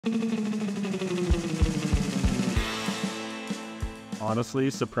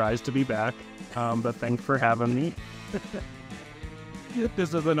Honestly, surprised to be back, but thanks for having me.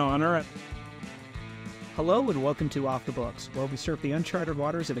 This is an honor. Hello and welcome to Off the Books, where we surf the uncharted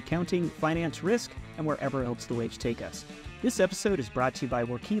waters of accounting, finance, risk, and wherever else the waves take us. This episode is brought to you by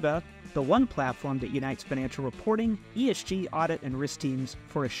Workiva, the one platform that unites financial reporting, ESG, audit, and risk teams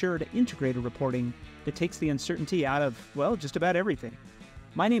for assured integrated reporting that takes the uncertainty out of, well, just about everything.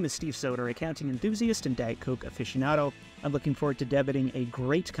 My name is Steve Soder, accounting enthusiast and Diet Coke aficionado. I'm looking forward to debating a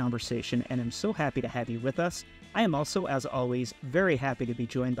great conversation, and I'm so happy to have you with us. I am also, as always, very happy to be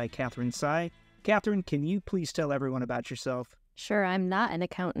joined by Catherine Tsai. Catherine, can you please tell everyone about yourself? Sure, I'm not an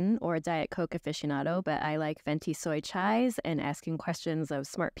accountant or a Diet Coke aficionado, but I like venti soy chais and asking questions of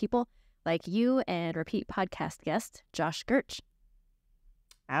smart people like you and repeat podcast guest, Josh Gertsch.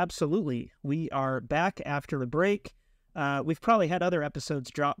 Absolutely. We are back after the break. We've probably had other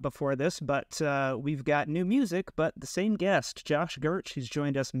episodes drop before this, but we've got new music, but the same guest, Josh Gertsch, who's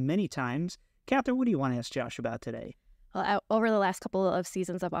joined us many times. Catherine, what do you want to ask Josh about today? Well, over the last couple of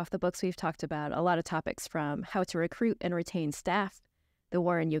seasons of Off the Books, we've talked about a lot of topics from how to recruit and retain staff, the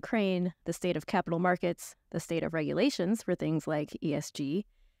war in Ukraine, the state of capital markets, the state of regulations for things like ESG.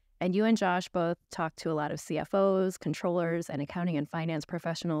 And you and Josh both talked to a lot of CFOs, controllers, and accounting and finance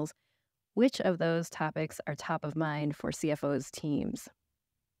professionals. Which of those topics are top of mind for CFOs' teams?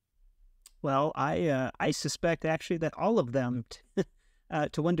 Well, I suspect actually that all of them,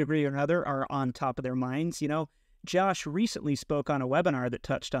 to one degree or another, are on top of their minds. You know, Josh recently spoke on a webinar that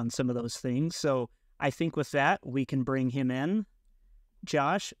touched on some of those things, so I think with that, we can bring him in.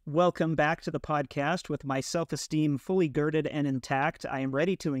 Josh, welcome back to the podcast. With my self-esteem fully girded and intact, I am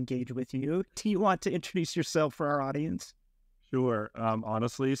ready to engage with you. Do you want to introduce yourself for our audience? Sure.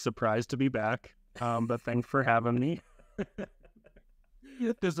 Honestly, surprised to be back, but thanks for having me.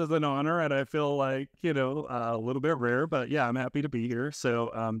 This is an honor, and I feel like, a little bit rare, but yeah, I'm happy to be here.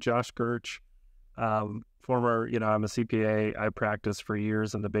 So, Josh Gertsch, former, I'm a CPA. I practiced for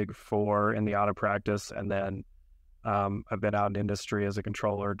years in the Big Four in the audit practice, and then I've been out in industry as a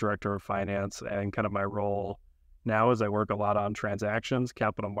controller, director of finance, and kind of my role now is I work a lot on transactions,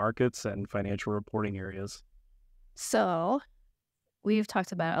 capital markets, and financial reporting areas. So we've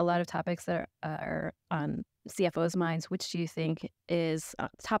talked about a lot of topics that are on CFOs' minds. Which do you think is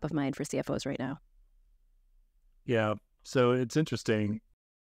top of mind for CFOs right now? Yeah, so it's interesting.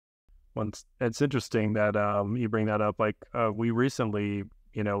 It's interesting that you bring that up. Like we recently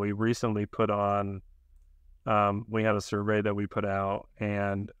put on. We had a survey that we put out,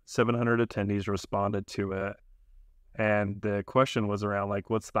 and 700 attendees responded to it. And the question was around, like,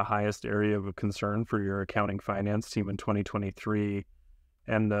 what's the highest area of concern for your accounting finance team in 2023?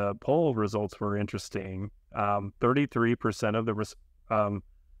 And the poll results were interesting. 33% of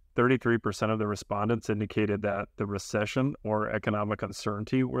the respondents indicated that the recession or economic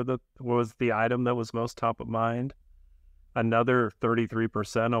uncertainty was the item that was most top of mind. Another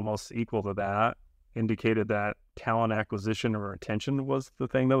 33%, almost equal to that, indicated that talent acquisition or retention was the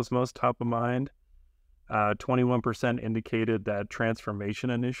thing that was most top of mind. 21% indicated that transformation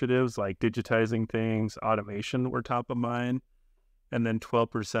initiatives like digitizing things, automation were top of mind. And then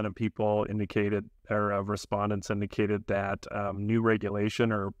 12% of people respondents indicated that new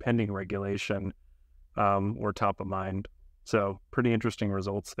regulation or pending regulation were top of mind. So pretty interesting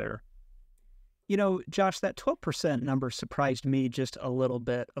results there. You know, Josh, that 12% number surprised me just a little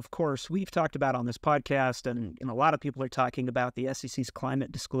bit. Of course, we've talked about on this podcast, and a lot of people are talking about the SEC's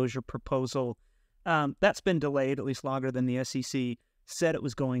climate disclosure proposal. That's been delayed at least longer than the SEC said it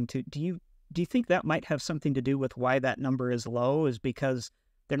was going to. Do you think that might have something to do with why that number is low? Is because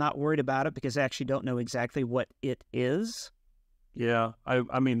they're not worried about it because they actually don't know exactly what it is? Yeah,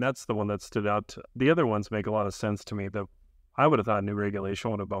 I mean, that's the one that stood out. The other ones make a lot of sense to me. I would have thought new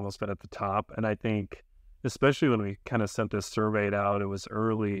regulation would have almost been at the top. And I think, especially when we kind of sent this survey out, it was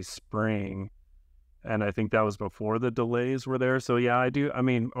early spring. And I think that was before the delays were there. So yeah,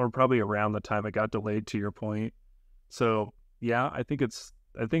 or probably around the time it got delayed, to your point. So yeah, I think it's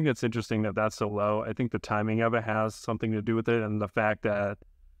interesting that that's so low. I think the timing of it has something to do with it, and the fact that,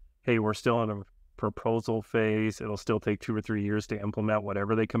 hey, we're still in a proposal phase. It'll still take 2 or 3 years to implement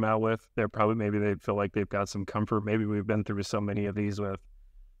whatever they come out with. Maybe they feel like they've got some comfort. Maybe we've been through so many of these with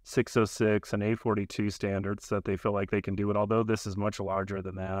 606 and 842 standards that they feel like they can do it, although this is much larger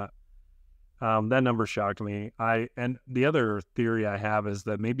than that. That number shocked me. And the other theory I have is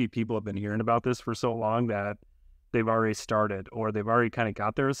that maybe people have been hearing about this for so long that they've already started, or they've already kind of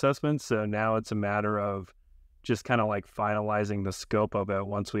got their assessments. So now it's a matter of just kind of like finalizing the scope of it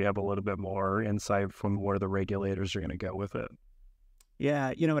once we have a little bit more insight from where the regulators are going to go with it.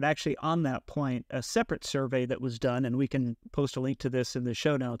 Yeah, and actually on that point, a separate survey that was done, and we can post a link to this in the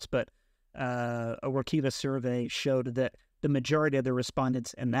show notes, but a Workiva survey showed that the majority of the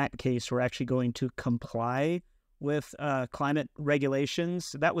respondents in that case were actually going to comply with climate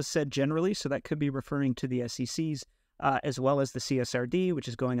regulations. That was said generally, so that could be referring to the SECs as well as the CSRD, which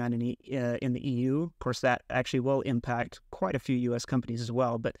is going on in the EU. Of course, that actually will impact quite a few U.S. companies as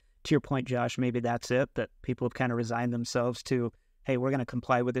well. But to your point, Josh, maybe that's it, that people have kind of resigned themselves to, hey, we're going to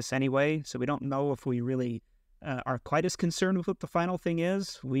comply with this anyway. So we don't know if we really are quite as concerned with what the final thing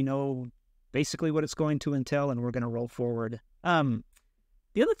is. We know basically what it's going to entail, and we're going to roll forward.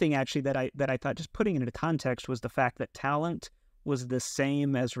 The other thing actually that I thought, just putting it into context, was the fact that talent was the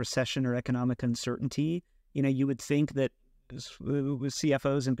same as recession or economic uncertainty. You would think that with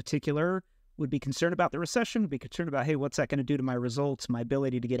CFOs in particular would be concerned about the recession, would be concerned about, hey, what's that going to do to my results, my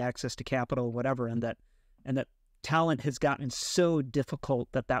ability to get access to capital, whatever, and that talent has gotten so difficult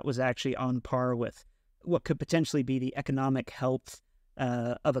that was actually on par with what could potentially be the economic health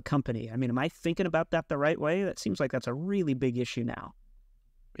of a company. I mean, am I thinking about that the right way? That seems like that's a really big issue now.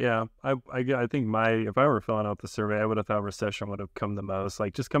 Yeah, I think if I were filling out the survey, I would have thought recession would have come the most.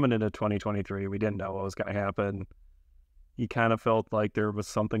 Like, just coming into 2023, we didn't know what was going to happen. You kind of felt like there was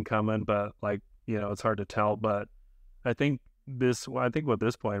something coming, but it's hard to tell. But I think what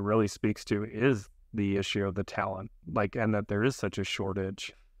this point really speaks to is the issue of the talent, and that there is such a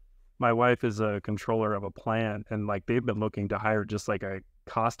shortage. My wife is a controller of a plant, and they've been looking to hire just a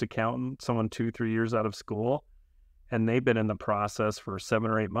cost accountant, someone 2-3 years out of school. And they've been in the process for 7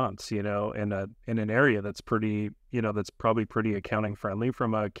 or 8 months, in an area that's pretty, that's probably pretty accounting friendly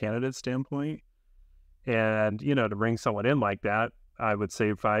from a candidate standpoint. And, to bring someone in like that, I would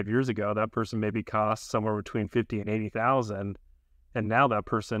say 5 years ago, that person maybe cost somewhere between 50 and 80,000. And now that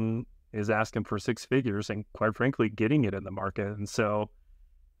person is asking for 6 figures and, quite frankly, getting it in the market. And so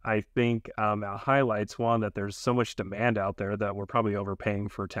I think it highlights, one, that there's so much demand out there that we're probably overpaying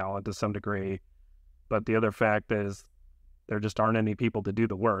for talent to some degree. But the other fact is there just aren't any people to do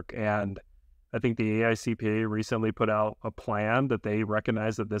the work. And I think the AICPA recently put out a plan that they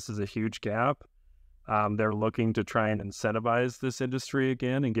recognize that this is a huge gap. They're looking to try and incentivize this industry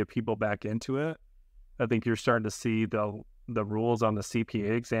again and get people back into it. I think you're starting to see the rules on the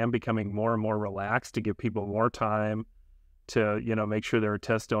CPA exam becoming more and more relaxed to give people more time to, make sure their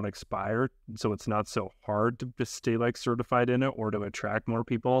tests don't expire. So it's not so hard to stay certified in it or to attract more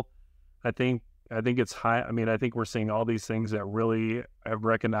people. I think it's high. I mean, I think we're seeing all these things that really have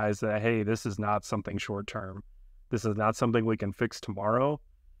recognized that, hey, this is not something short term. This is not something we can fix tomorrow.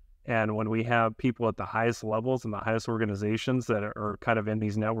 And when we have people at the highest levels and the highest organizations that are kind of in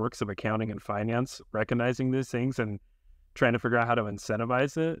these networks of accounting and finance, recognizing these things and trying to figure out how to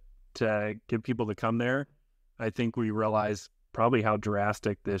incentivize it to get people to come there, I think we realize probably how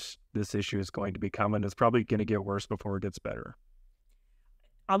drastic this issue is going to become, and it's probably going to get worse before it gets better.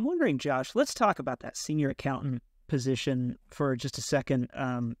 I'm wondering, Josh, let's talk about that senior accountant position for just a second.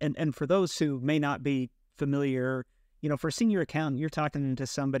 And for those who may not be familiar, for a senior accountant, you're talking to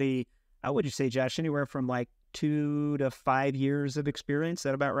somebody, how would you say, Josh, anywhere from 2 to 5 years of experience? Is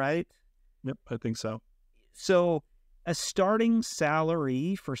that about right? Yep, I think so. So a starting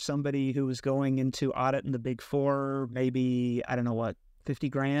salary for somebody who is going into audit in the Big Four, maybe, I don't know what, 50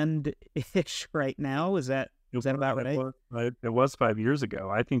 grand-ish right now? Is that about right? It was 5 years ago.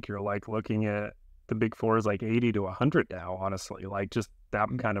 I think you're looking at the Big Four is 80 to 100 now, honestly, just that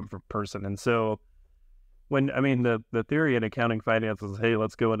kind of person. And so the theory in accounting finance is, hey,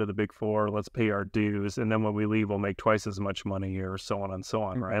 let's go into the Big Four, let's pay our dues, and then when we leave, we'll make twice as much money, or so on and so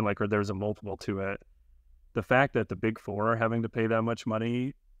on, right? Or there's a multiple to it. The fact that the Big Four are having to pay that much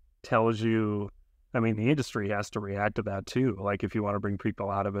money tells you, the industry has to react to that too, if you want to bring people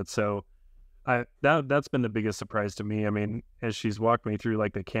out of it. So that's been the biggest surprise to me. As she's walked me through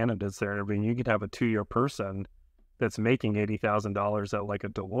the candidates there, you could have a 2-year person that's making $80,000 at a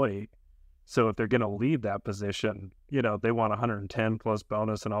Deloitte. So if they're going to leave that position, they want 110 plus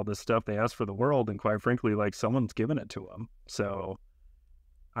bonus and all this stuff. They ask for the world, and quite frankly, someone's giving it to them. So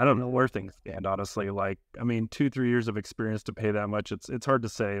I don't know where things stand, honestly. 2-3 years of experience to pay that much, it's hard to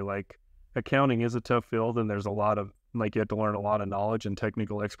say. Accounting is a tough field, and there's a lot of you have to learn a lot of knowledge and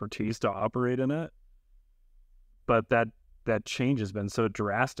technical expertise to operate in it. But that change has been so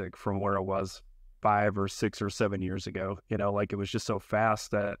drastic from where it was 5 or 6 or 7 years ago. It was just so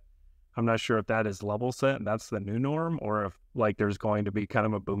fast that I'm not sure if that is level set and that's the new norm, or if there's going to be kind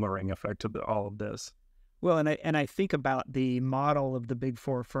of a boomerang effect to all of this. Well, and I think about the model of the Big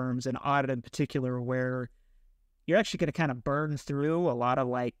Four firms, and audit in particular, where you're actually going to kind of burn through a lot of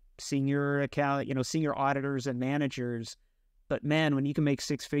senior senior auditors and managers But man, when you can make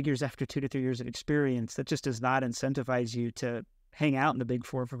six figures after 2 to 3 years of experience, that just does not incentivize you to hang out in the Big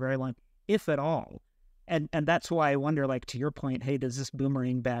Four for very long, if at all. And that's why I wonder, like, to your point, hey, does this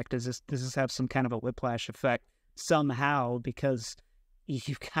boomerang back? Does this have some kind of a whiplash effect somehow? Because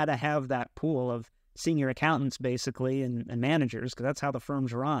you've got to have that pool of senior accountants, basically, and managers, because that's how the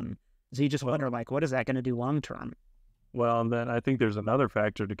firms run. So you just wonder, like, what is that going to do long term? Well, and then I think there's another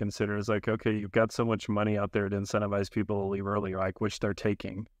factor to consider is like, okay, you've got so much money out there to incentivize people to leave early, like, which they're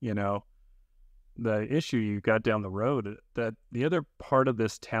taking, you know. The issue you got down the road, that the other part of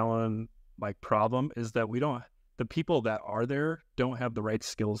this talent like problem is that the people that are there don't have the right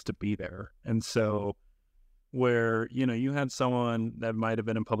skills to be there. And so where, you know, you had someone that might have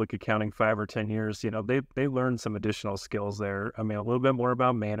been in public accounting 5 or 10 years, you know, they learned some additional skills there. I mean, a little bit more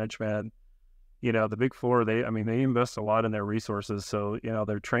about management. You know, the Big Four, they invest a lot in their resources. So, you know,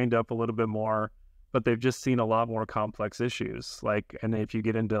 they're trained up a little bit more, but they've just seen a lot more complex issues. Like, and if you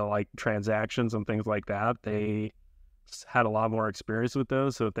get into like transactions and things like that, they had a lot more experience with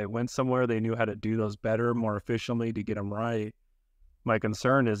those. So if they went somewhere, they knew how to do those better, more efficiently to get them right. My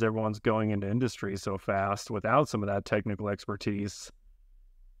concern is everyone's going into industry so fast without some of that technical expertise.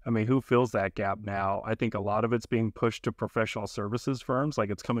 I mean, who fills that gap now? I think a lot of it's being pushed to professional services firms,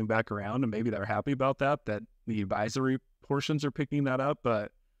 like it's coming back around, and maybe they're happy about that the advisory portions are picking that up,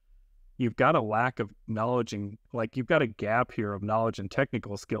 but you've got a lack of knowledge and like you've got a gap here of knowledge and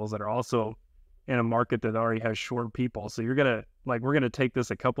technical skills that are also in a market that already has short people. So we're going to take this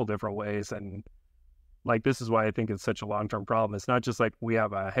a couple different ways. And like, this is why I think it's such a long-term problem. It's not just like we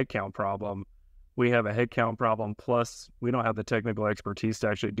have a headcount problem. We have a headcount problem, plus we don't have the technical expertise to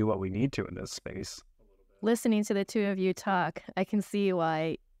actually do what we need to in this space. Listening to the two of you talk, I can see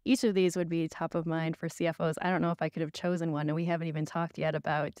why each of these would be top of mind for CFOs. I don't know if I could have chosen one, and we haven't even talked yet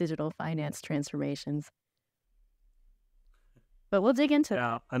about digital finance transformations. But we'll dig into it.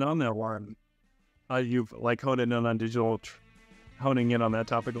 Yeah, and on that one, you've like honing in on that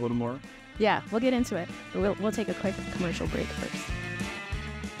topic a little more. Yeah, we'll get into it. But we'll take a quick commercial break first.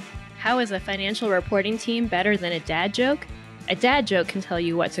 How is a financial reporting team better than a dad joke? A dad joke can tell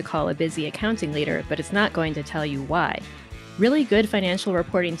you what to call a busy accounting leader, but it's not going to tell you why. Really good financial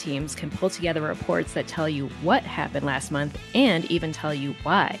reporting teams can pull together reports that tell you what happened last month and even tell you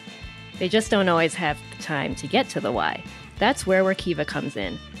why. They just don't always have the time to get to the why. That's where Workiva comes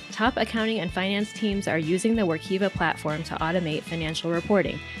in. Top accounting and finance teams are using the Workiva platform to automate financial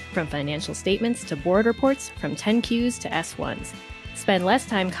reporting, from financial statements to board reports, from 10Qs to S1s. Spend less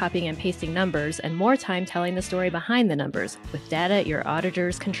time copying and pasting numbers and more time telling the story behind the numbers with data your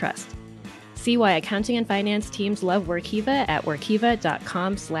auditors can trust. See why accounting and finance teams love Workiva at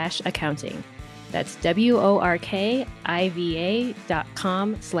workiva.com/accounting. That's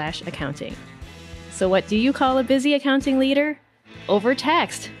WORKIVA.com/accounting. So what do you call a busy accounting leader?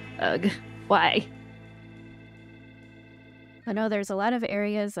 Overtaxed. Ugh. Why? I know there's a lot of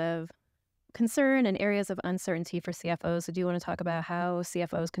areas of concern and areas of uncertainty for CFOs. So do you want to talk about how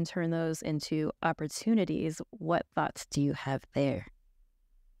CFOs can turn those into opportunities? What thoughts do you have there?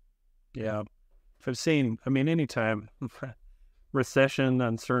 Yeah. I've seen, anytime recession,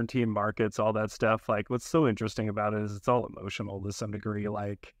 uncertainty in markets, all that stuff, like what's so interesting about it is it's all emotional to some degree.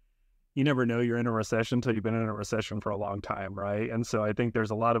 Like you never know you're in a recession until you've been in a recession for a long time, right? And so I think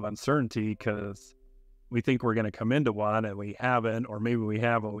there's a lot of uncertainty because we think we're going to come into one and we haven't, or maybe we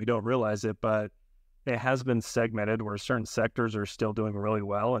have and we don't realize it, but it has been segmented where certain sectors are still doing really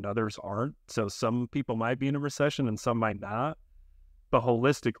well and others aren't. So some people might be in a recession and some might not. But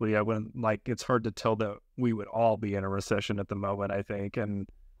holistically, it's hard to tell that we would all be in a recession at the moment, I think. And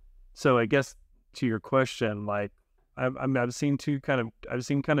so I guess to your question, like I've seen two kind of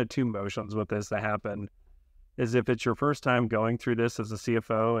two motions with this that happen. Is if it's your first time going through this as a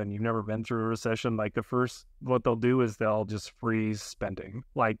CFO and you've never been through a recession, like what they'll do is they'll just freeze spending.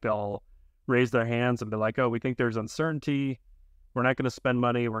 Like they'll raise their hands and be like, oh, we think there's uncertainty. We're not going to spend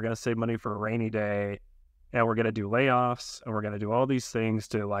money. We're going to save money for a rainy day. And we're going to do layoffs and we're going to do all these things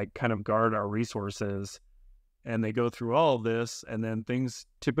to like kind of guard our resources. And they go through all of this and then things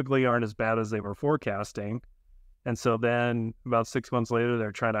typically aren't as bad as they were forecasting. And so then about 6 months later,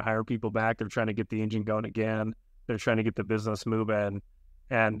 they're trying to hire people back. They're trying to get the engine going again. They're trying to get the business moving.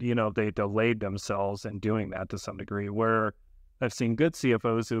 And, they delayed themselves in doing that to some degree, where I've seen good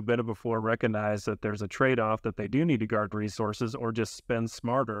CFOs who have been it before recognize that there's a trade-off that they do need to guard resources or just spend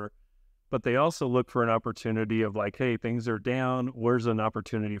smarter. But they also look for an opportunity of like, hey, things are down. Where's an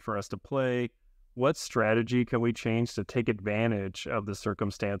opportunity for us to play? What strategy can we change to take advantage of the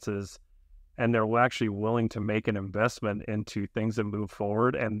circumstances? and they're actually willing to make an investment into things that move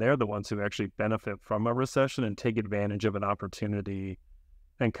forward. And they're the ones who actually benefit from a recession and take advantage of an opportunity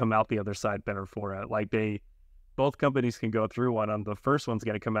and come out the other side better for it. Like both companies can go through one. The first one's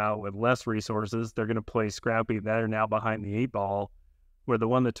going to come out with less resources. They're going to play scrappy. They're now behind the eight ball, where the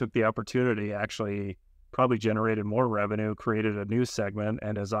one that took the opportunity actually probably generated more revenue, created a new segment,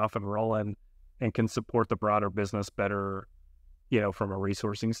 and is off and rolling and can support the broader business better, from a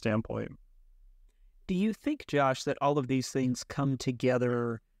resourcing standpoint. Do you think, Josh, that all of these things come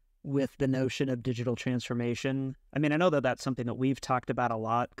together with the notion of digital transformation? I mean, I know that that's something that we've talked about a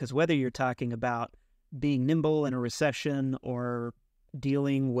lot, because whether you're talking about being nimble in a recession or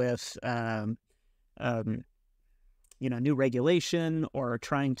dealing with, new regulation or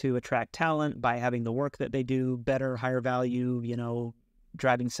trying to attract talent by having the work that they do better, higher value,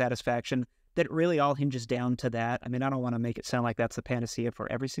 driving satisfaction, that really all hinges down to that. I mean, I don't want to make it sound like that's the panacea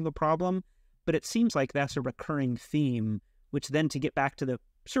for every single problem, but it seems like that's a recurring theme, which then, to get back to the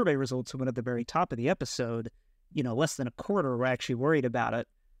survey results went at the very top of the episode, less than a quarter were actually worried about it.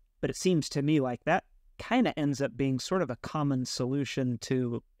 But it seems to me like that kind of ends up being sort of a common solution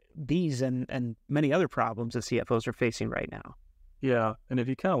to these and many other problems that CFOs are facing right now. Yeah, and if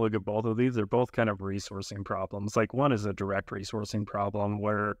you kind of look at both of these, they're both kind of resourcing problems. Like, one is a direct resourcing problem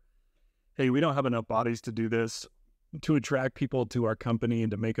where, hey, we don't have enough bodies to do this, to attract people to our company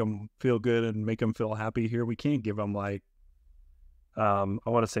and to make them feel good and make them feel happy here. We can't give them I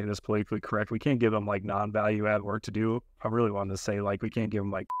want to say this politically correct. We can't give them non-value add work to do. I really want to say we can't give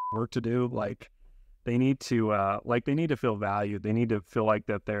them work to do. They need to they need to feel valued. They need to feel like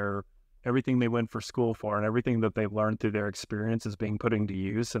that everything they went for school for and everything that they've learned through their experience is being put into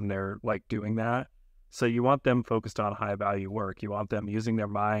use, and they're doing that. So you want them focused on high value work. You want them using their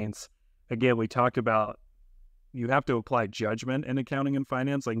minds. Again, we talked about you have to apply judgment in accounting and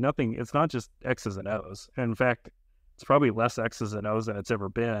finance. It's not just X's and O's. And in fact, it's probably less X's and O's than it's ever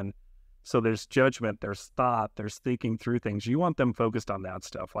been. So there's judgment, there's thought, there's thinking through things. You want them focused on that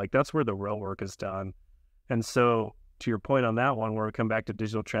stuff. That's where the real work is done. And so to your point on that one, where we come back to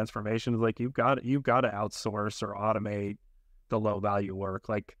digital transformation, you've got to outsource or automate the low value work.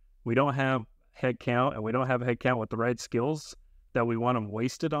 We don't have headcount, and we don't have headcount with the right skills that we want them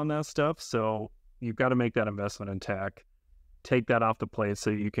wasted on that stuff. So you've got to make that investment in tech, take that off the plate so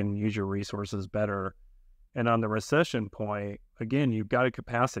you can use your resources better. And on the recession point, again, you've got a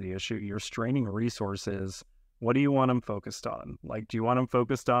capacity issue. You're straining resources. What do you want them focused on? Do you want them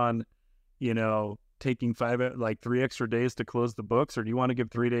focused on, taking 3 extra days to close the books? Or do you want to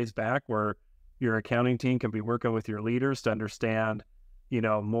give 3 days back where your accounting team can be working with your leaders to understand,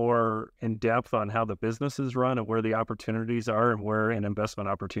 more in depth on how the business is run and where the opportunities are and where an investment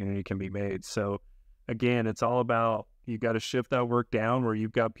opportunity can be made? So again, it's all about, you got to shift that work down where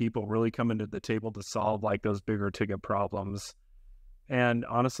you've got people really coming to the table to solve those bigger ticket problems. And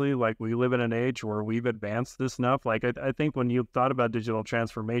honestly, we live in an age where we've advanced this enough. I think when you thought about digital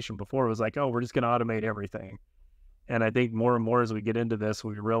transformation before, it was oh, we're just going to automate everything. And I think more and more as we get into this,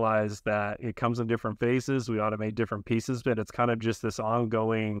 we realize that it comes in different phases. We automate different pieces, but it's kind of just this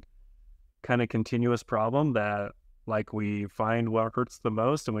ongoing kind of continuous problem that we find what hurts the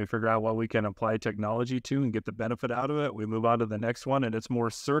most and we figure out what we can apply technology to and get the benefit out of it. We move on to the next one, and it's more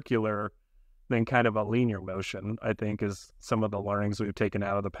circular than kind of a linear motion, I think, is some of the learnings we've taken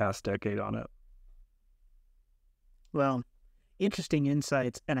out of the past decade on it. Well, interesting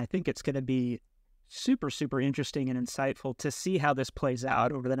insights. And I think it's going to be super, super interesting and insightful to see how this plays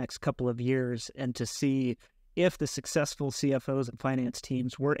out over the next couple of years, and to see if the successful CFOs and finance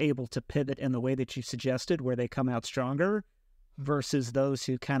teams were able to pivot in the way that you suggested, where they come out stronger, versus those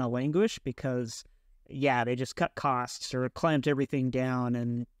who kind of languish because, they just cut costs or clamped everything down,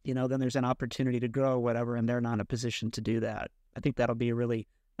 and, then there's an opportunity to grow or whatever, and they're not in a position to do that. I think that'll be a really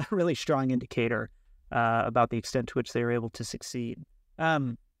strong indicator about the extent to which they are able to succeed.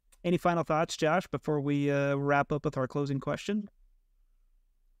 Any final thoughts, Josh, before we wrap up with our closing question?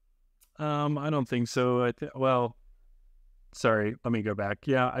 I don't think so. Sorry, let me go back.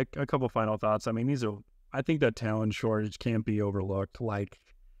 Yeah, a couple final thoughts. I mean, I think that talent shortage can't be overlooked.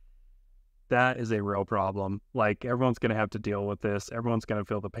 That is a real problem. Everyone's going to have to deal with this. Everyone's going to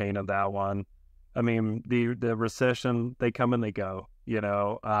feel the pain of that one. I mean, the recession, they come and they go,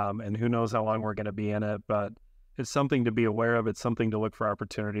 and who knows how long we're going to be in it, but it's something to be aware of. It's something to look for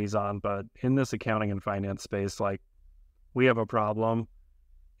opportunities on. But in this accounting and finance space, we have a problem,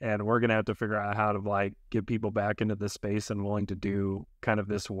 and we're going to have to figure out how to get people back into this space and willing to do kind of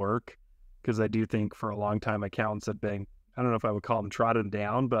this work. Because I do think for a long time, accountants have been, I don't know if I would call them trodden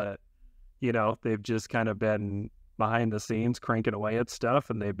down, but they've just kind of been behind the scenes cranking away at stuff,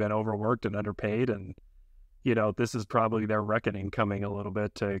 and they've been overworked and underpaid. And, you know, this is probably their reckoning coming a little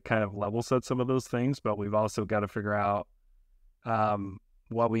bit to kind of level set some of those things. But we've also got to figure out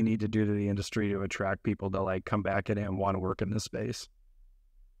what we need to do to the industry to attract people to like come back in and want to work in this space.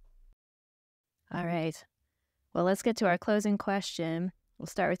 All right. Well, let's get to our closing question. We'll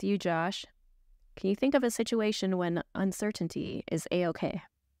start with you, Josh. Can you think of a situation when uncertainty is A-okay?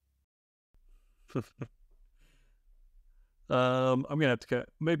 I'm gonna have to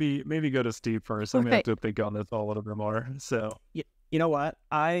maybe go to Steve first. I'm gonna have to think on this a little bit more. So you know what?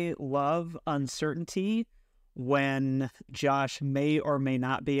 I love uncertainty when Josh may or may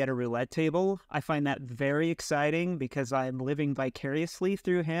not be at a roulette table. I find that very exciting because I'm living vicariously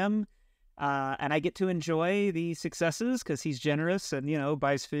through him. And I get to enjoy the successes because he's generous and, you know,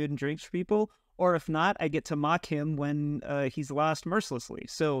 buys food and drinks for people. Or if not, I get to mock him when he's lost mercilessly.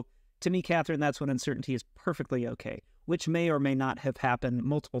 So to me, Catherine, that's when uncertainty is perfectly okay, which may or may not have happened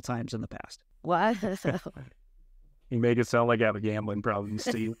multiple times in the past. What? You make it sound like I have a gambling problem,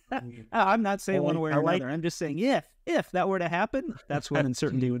 Steve. I'm not saying one way or another. I'm just saying if that were to happen, that's when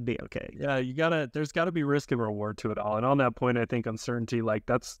uncertainty would be okay. Yeah, there's gotta be risk and reward to it all. And on that point, I think uncertainty, like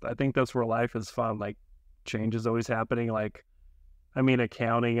I think that's where life is fun. Like change is always happening. Like, I mean,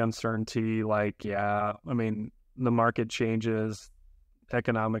 accounting uncertainty, like, yeah, I mean, the market changes,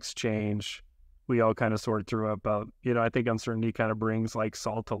 economics change. We all kind of sort through it, but, you know, I think uncertainty kind of brings like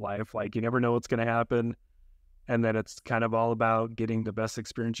salt to life. Like you never know what's going to happen. And then it's kind of all about getting the best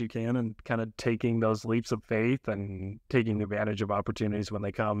experience you can and kind of taking those leaps of faith and taking advantage of opportunities when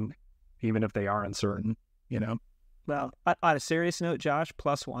they come, even if they are uncertain, you know? Well, on a serious note, Josh,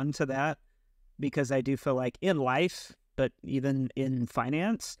 +1 to that, because I do feel like in life, but even in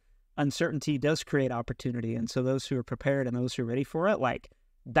finance, uncertainty does create opportunity. And so those who are prepared and those who are ready for it, like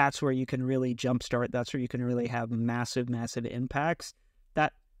that's where you can really jumpstart. That's where you can really have massive, massive impacts.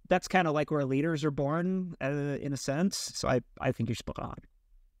 That's kind of like where leaders are born, in a sense. So I think you're spot on.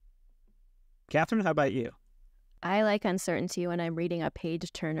 Catherine, how about you? I like uncertainty when I'm reading a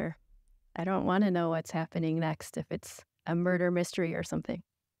page turner. I don't want to know what's happening next if it's a murder mystery or something.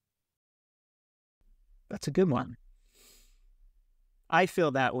 That's a good one. I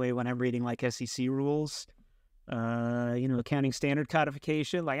feel that way when I'm reading like SEC rules, accounting standard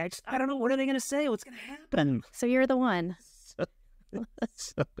codification. Like I don't know, what are they going to say? What's going to happen? So you're the one.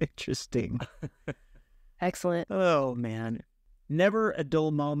 So interesting. Excellent. Oh, man. Never a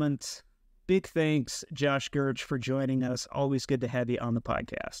dull moment. Big thanks, Josh Gertsch, for joining us. Always good to have you on the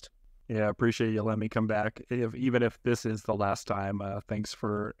podcast. Yeah, appreciate you letting me come back. Even if this is the last time, thanks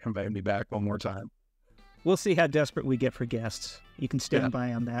for inviting me back one more time. We'll see how desperate we get for guests. You can stand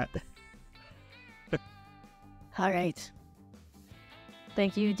by on that. All right.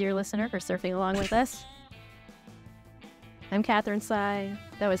 Thank you, dear listener, for surfing along with us. I'm Catherine Tsai.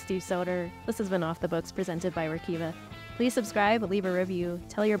 That was Steve Soder. This has been Off the Books, presented by Workiva. Please subscribe, leave a review,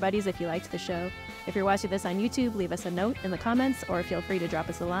 tell your buddies if you liked the show. If you're watching this on YouTube, leave us a note in the comments, or feel free to drop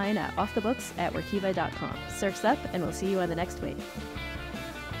us a line at offthebooks@workiva.com. Surf's up, and we'll see you on the next wave.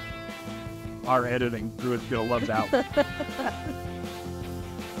 Our editing crew is going to love that one.